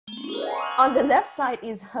On the left side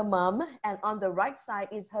is her mom, and on the right side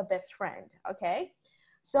is her best friend. Okay,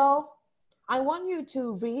 so I want you to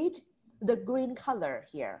read the green color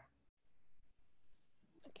here.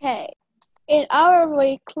 Okay. In our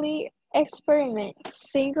weekly experiment,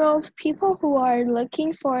 single people who are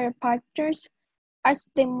looking for partners ask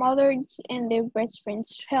their mothers and their best friends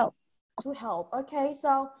to help. To help. Okay,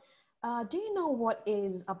 so do you know what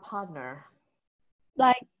is a partner?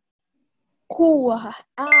 Like, คู่อะค่ะ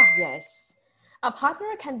Yes. A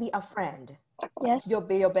partner can be a friend. Yes. You'll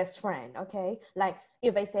be your best friend, okay? Like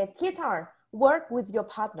if I say, Kitar, work with your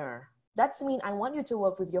partner, that's mean I want you to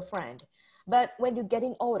work with your friend. But when you're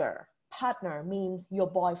getting older, partner means your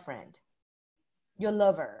boyfriend, your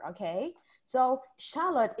lover, okay? So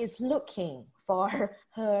Charlotte is looking for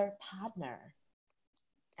her partner.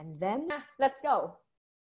 And then let's go.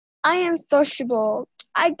 I am sociable.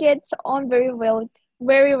 I get on very well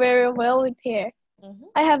with Pierre.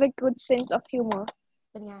 I have a good sense of humor.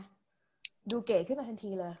 เป็นไง ดูเก๋ขึ้นมาทัน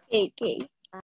ทีเลย เก๋